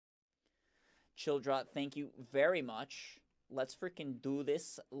Childra, thank you very much. Let's freaking do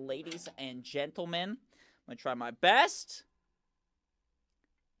this, ladies and gentlemen. I'm going to try my best.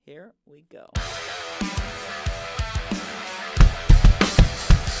 Here we go.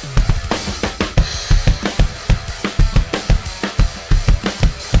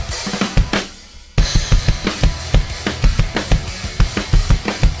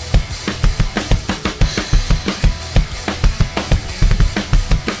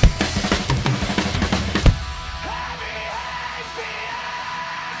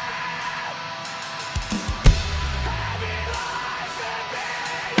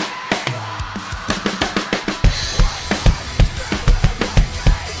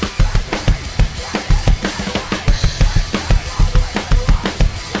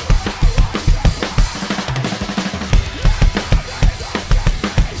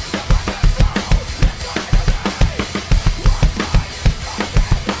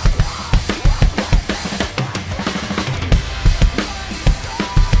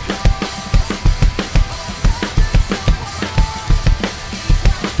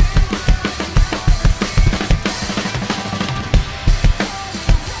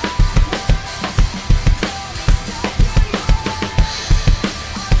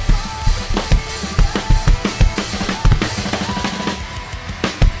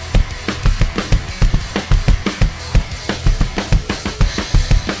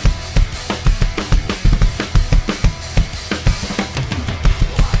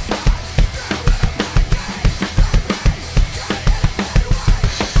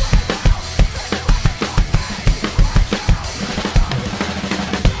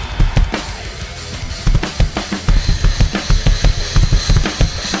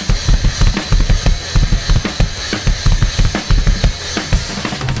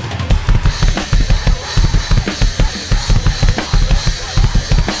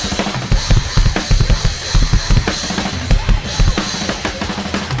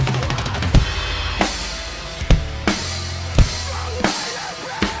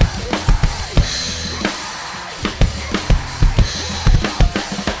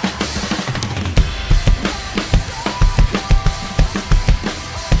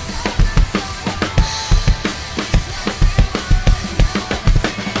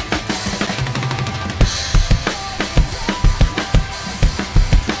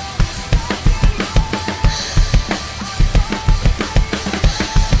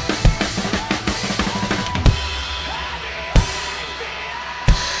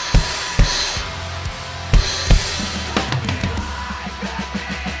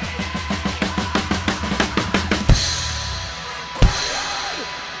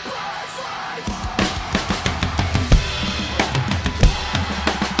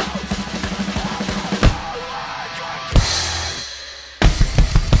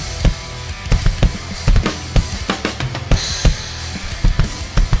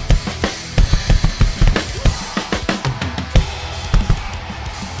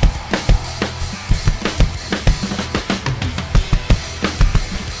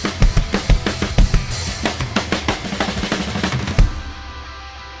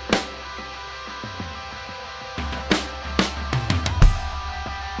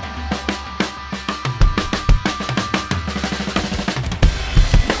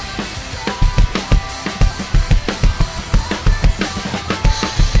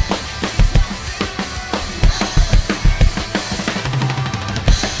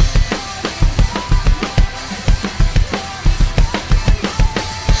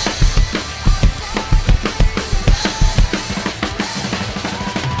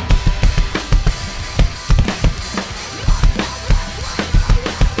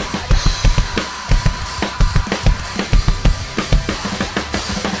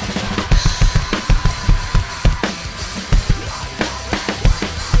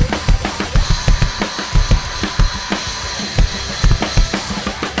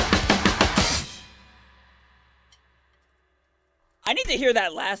 I need to hear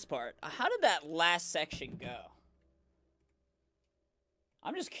that last part. How did that last section go?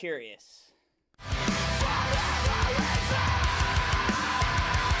 I'm just curious.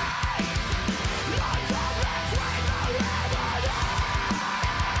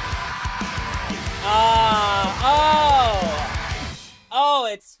 Oh,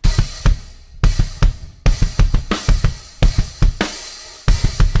 it's...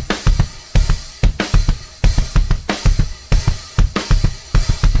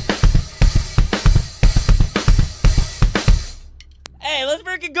 Hey, let's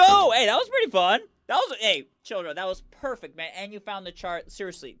freaking go! Hey, that was pretty fun. That was, hey, children, that was perfect, man. And you found the chart.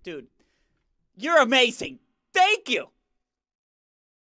 Seriously, dude, you're amazing. Thank you.